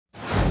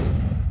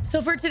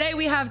So for today,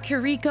 we have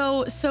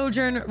Kiriko,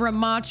 Sojourn,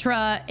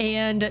 Ramatra,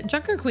 and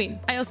Junker Queen.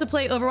 I also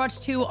play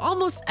Overwatch 2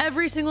 almost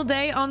every single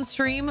day on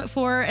stream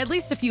for at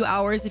least a few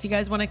hours if you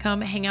guys want to come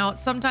hang out.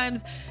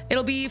 Sometimes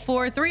it'll be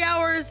for 3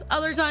 hours,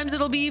 other times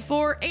it'll be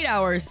for 8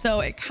 hours.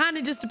 So it kind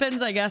of just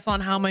depends, I guess,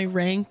 on how my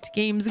ranked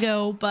games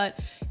go. But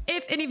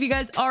if any of you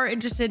guys are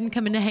interested in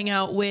coming to hang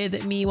out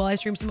with me while I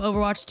stream some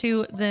Overwatch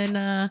 2,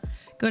 then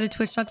go to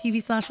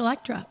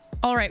twitch.tv/Electra.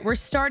 All right, we're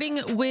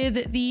starting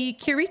with the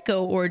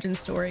Kiriko origin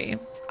story.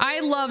 I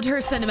loved her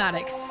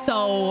cinematic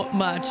so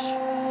much.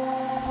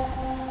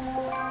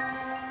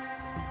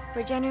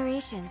 For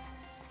generations,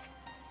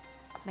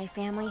 my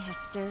family has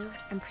served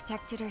and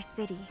protected our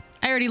city.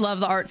 I already love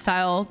the art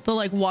style, the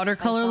like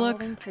watercolor look.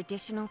 Following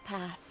traditional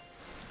paths.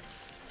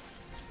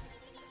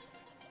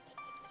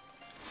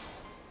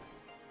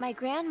 My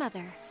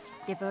grandmother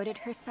devoted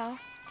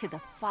herself to the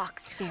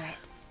fox spirit.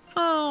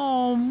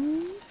 Oh.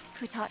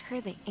 Who taught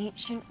her the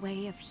ancient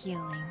way of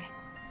healing.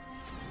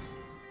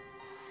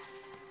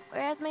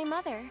 Whereas my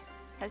mother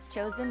has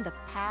chosen the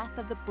path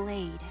of the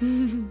blade.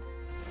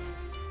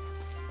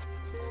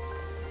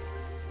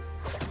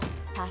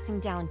 Passing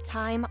down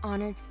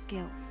time-honored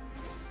skills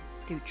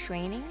through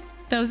training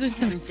Those are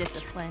so and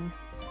discipline.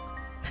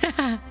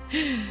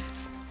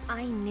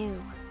 I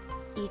knew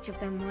each of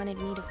them wanted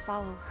me to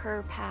follow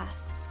her path.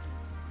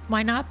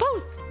 Why not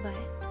both? But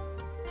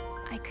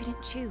I couldn't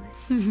choose.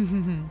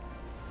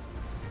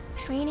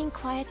 Training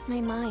quiets my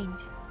mind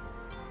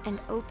and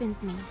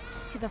opens me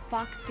to the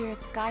fox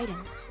spirit's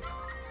guidance.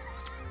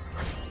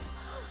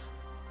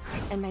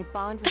 And my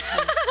bond with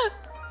her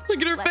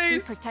Look at her lets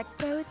face. me protect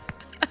those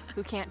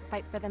who can't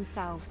fight for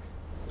themselves.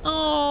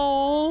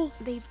 Oh.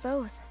 They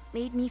both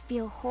made me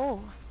feel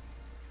whole.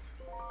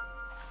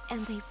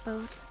 And they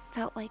both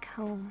felt like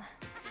home.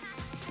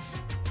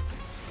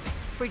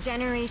 For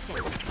generations,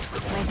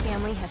 my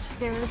family has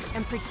served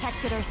and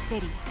protected our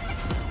city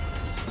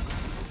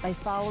by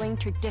following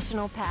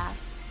traditional paths.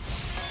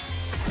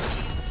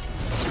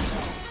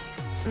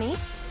 Me?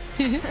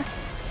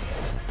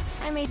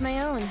 I made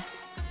my own.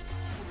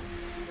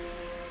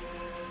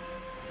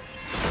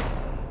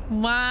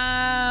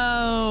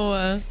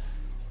 Wow.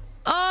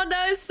 Oh,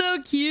 that is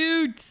so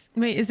cute.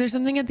 Wait, is there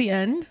something at the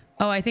end?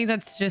 Oh, I think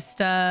that's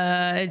just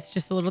it's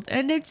just a little,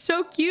 and it's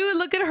so cute.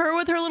 Look at her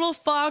with her little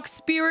fox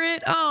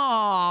spirit.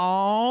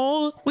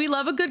 Oh, we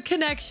love a good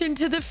connection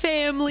to the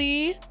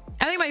family.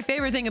 I think my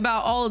favorite thing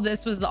about all of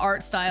this was the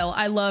art style.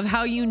 I love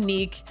how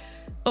unique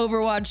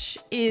Overwatch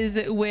is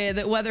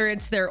with whether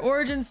it's their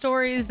origin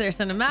stories, their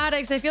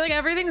cinematics. I feel like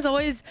everything's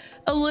always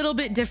a little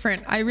bit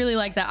different. I really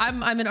like that.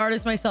 I'm an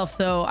artist myself,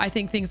 so I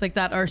think things like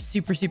that are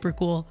super, super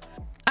cool.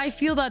 I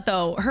feel that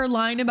though, her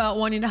line about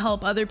wanting to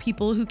help other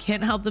people who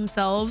can't help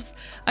themselves,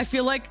 I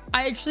feel like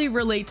I actually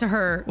relate to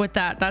her with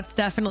that. That's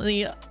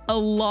definitely a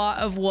lot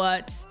of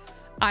what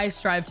I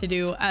strive to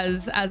do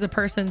as a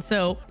person.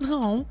 So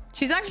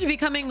she's actually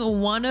becoming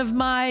one of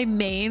my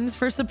mains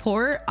for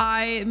support.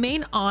 I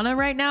main Ana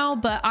right now,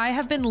 but I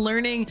have been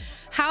learning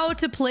how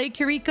to play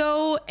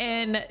Kiriko,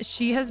 and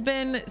she has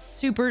been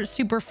super,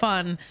 super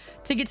fun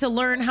to get to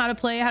learn how to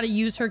play, how to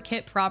use her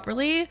kit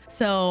properly.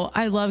 So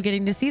I love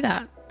getting to see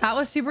that. That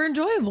was super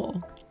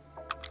enjoyable.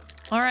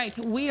 All right,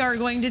 we are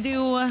going to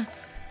do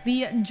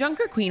the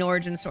Junker Queen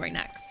origin story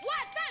next. 1,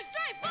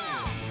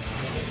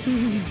 2,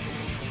 3, 4.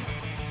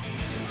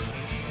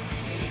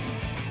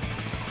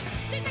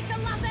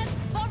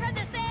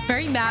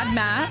 Very Mad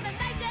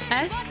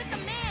Max-esque.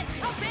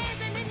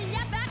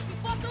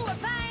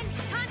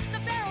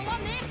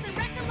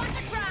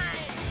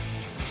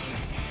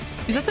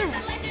 Is that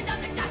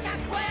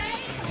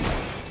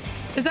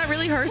Is that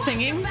really her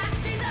singing?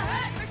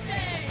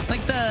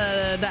 Like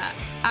the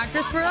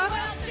actress for that?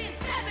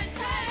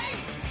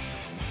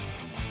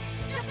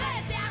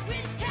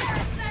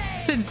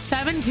 Since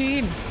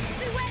 17.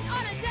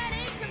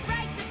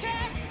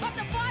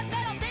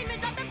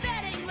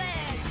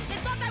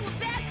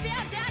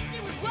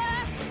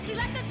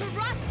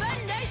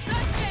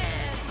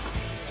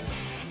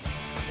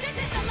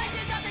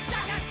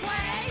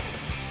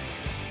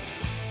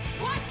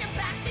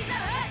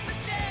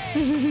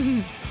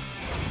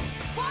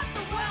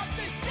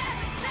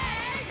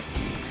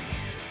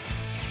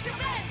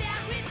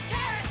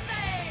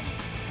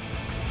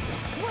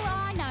 Well,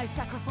 I know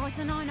sacrifice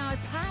and I know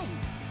pain.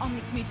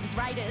 Omnix Mutants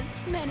Raiders,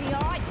 many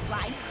I've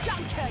slain.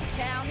 Junker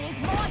Town is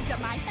my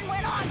domain, and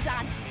when I'm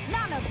done,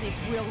 none of this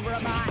will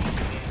remain.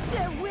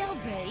 There will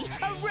be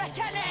a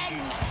reckoning.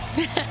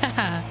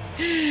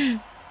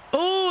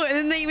 Oh, and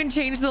then they even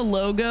changed the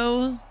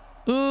logo.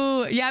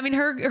 Ooh, yeah, I mean,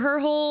 her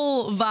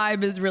whole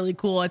vibe is really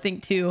cool, I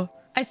think, too.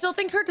 I still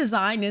think her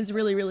design is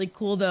really, really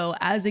cool, though,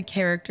 as a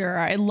character.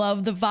 I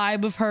love the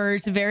vibe of her.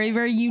 It's very,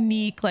 very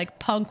unique, like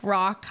punk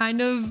rock kind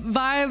of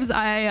vibes.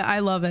 I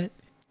love it.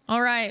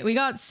 All right, we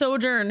got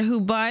Sojourn,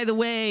 who, by the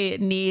way,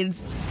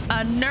 needs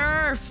a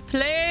nerf,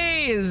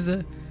 please.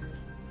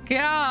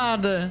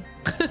 God.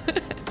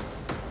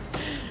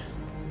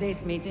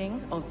 This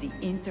meeting of the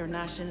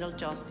International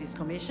Justice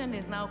Commission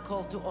is now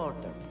called to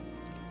order.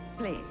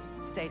 Please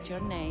state your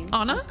name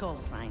Anna? and call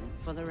sign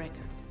for the record.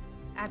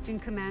 Acting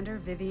Commander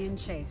Vivian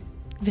Chase.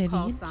 Vivian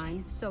Call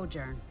sign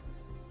Sojourn.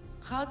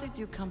 How did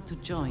you come to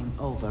join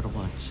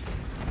Overwatch?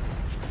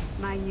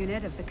 My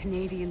unit of the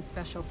Canadian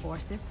Special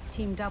Forces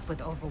teamed up with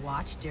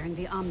Overwatch during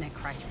the Omnic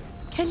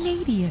crisis.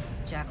 Canadian.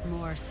 Jack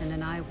Morrison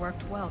and I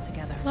worked well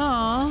together.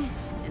 Aww.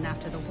 And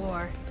after the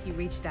war, he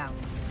reached out.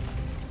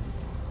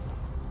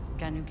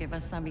 Can you give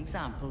us some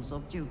examples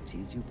of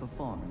duties you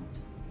performed?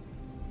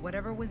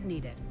 Whatever was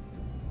needed.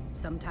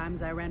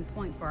 Sometimes I ran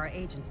point for our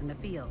agents in the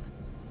field.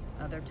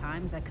 Other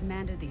times I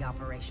commanded the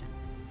operation.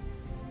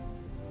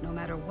 No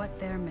matter what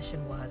their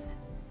mission was,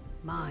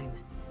 mine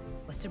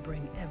was to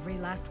bring every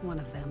last one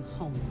of them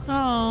home.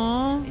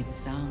 Aww. It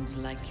sounds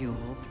like you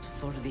hoped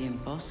for the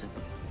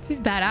impossible. She's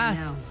badass.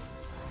 No,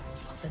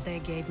 but they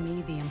gave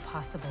me the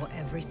impossible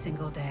every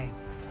single day.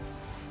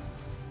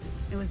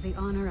 It was the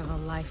honor of a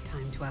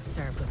lifetime to have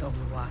served with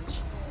Overwatch.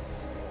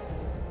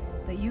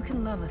 But you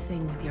can love a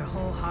thing with your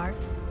whole heart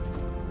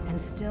and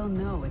still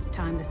know it's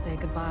time to say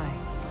goodbye.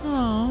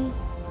 Aww.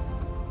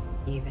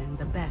 Even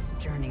the best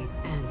journeys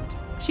end.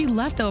 She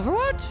left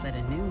Overwatch? But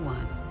a new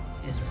one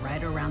is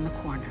right around the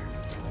corner.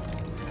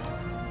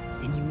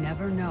 And you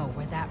never know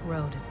where that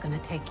road is gonna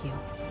take you.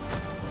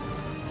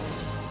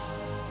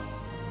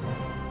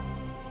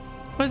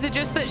 Was it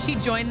just that she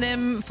joined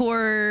them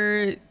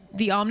for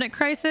the Omnic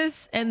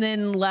crisis and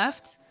then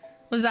left?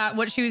 Was that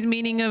what she was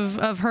meaning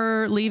of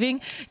her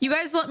leaving? You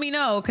guys let me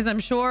know, because I'm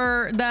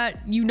sure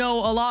that you know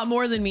a lot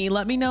more than me.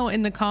 Let me know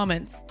in the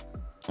comments.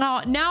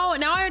 Oh, now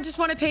I just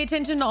want to pay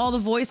attention to all the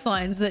voice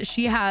lines that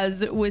she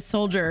has with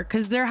Soldier,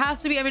 because there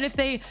has to be, I mean,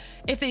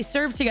 if they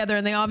served together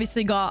and they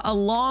obviously got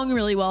along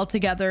really well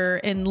together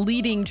in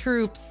leading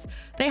troops,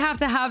 they have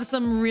to have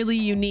some really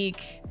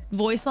unique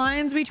voice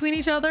lines between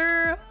each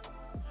other.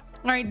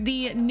 All right,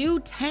 the new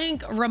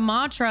tank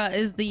Ramatra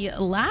is the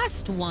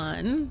last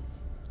one.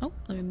 Oh,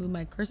 let me move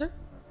my cursor.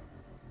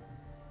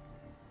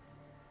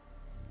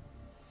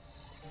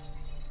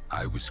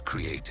 I was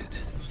created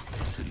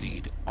to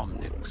lead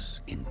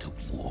Omnics into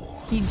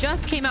war. He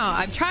just came out.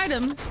 I've tried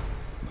him.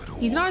 But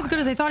He's not as good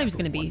as I thought he was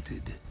going going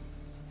to be.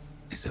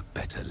 Is a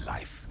better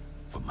life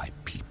for my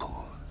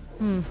people.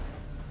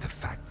 The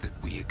fact that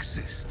we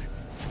exist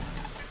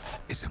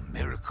is a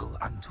miracle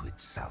unto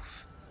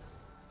itself.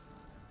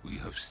 We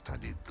have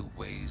studied the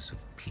ways of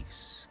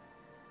peace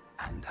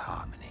and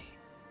harmony.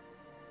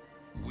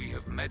 We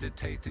have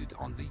meditated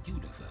on the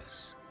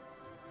universe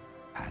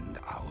and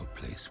our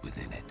place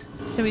within it.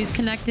 So he's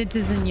connected to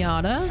We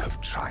Zenyatta.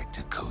 have tried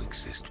to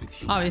coexist with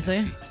humanity.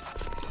 Obviously.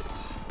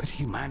 But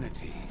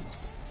humanity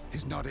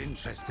is not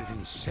interested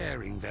in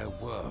sharing their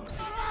world.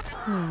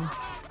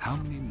 How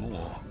many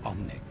more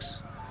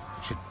Omnics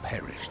should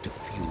perish to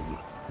fuel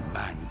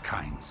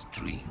mankind's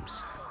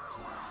dreams?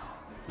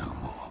 No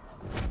more.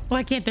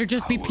 Why can't there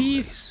just be Our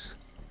peace?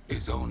 race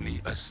is only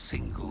a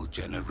single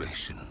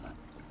generation.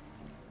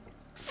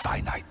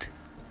 Finite.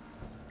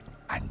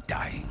 And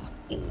dying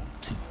all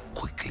too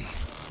quickly.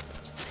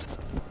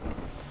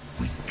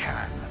 We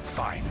can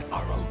find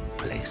our own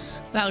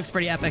place. That looks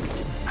pretty epic.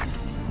 And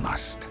we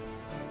must.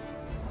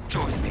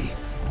 Join me.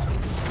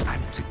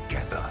 And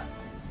together,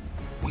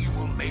 we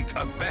will make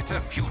a better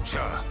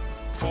future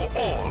for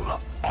all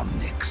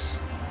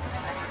Omnics.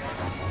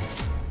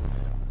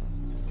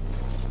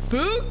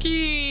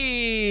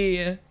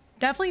 Spooky.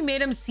 Definitely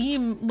made him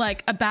seem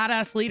like a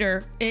badass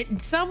leader.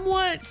 It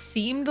somewhat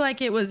seemed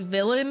like it was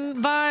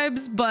villain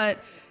vibes, but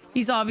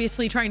he's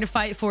obviously trying to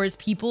fight for his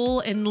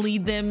people and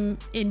lead them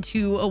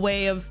into a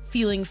way of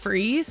feeling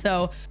free.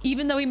 So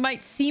even though he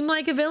might seem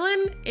like a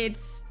villain,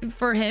 it's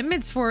for him,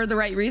 it's for the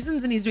right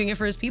reasons, and he's doing it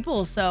for his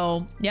people.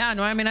 So yeah,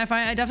 no, I mean, I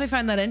definitely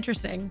find that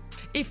interesting.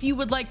 If you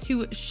would like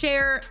to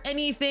share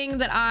anything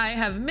that I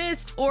have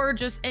missed, or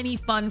just any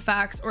fun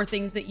facts or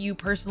things that you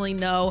personally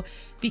know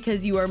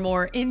because you are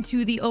more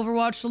into the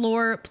Overwatch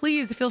lore,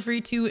 please feel free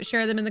to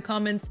share them in the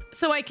comments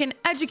so I can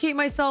educate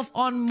myself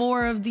on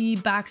more of the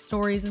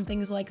backstories and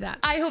things like that.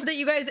 I hope that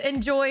you guys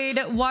enjoyed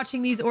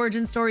watching these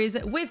origin stories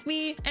with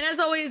me. And as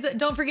always,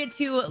 don't forget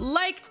to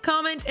like,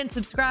 comment, and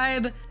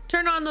subscribe.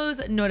 Turn on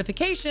those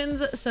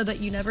notifications so that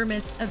you never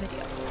miss a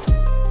video.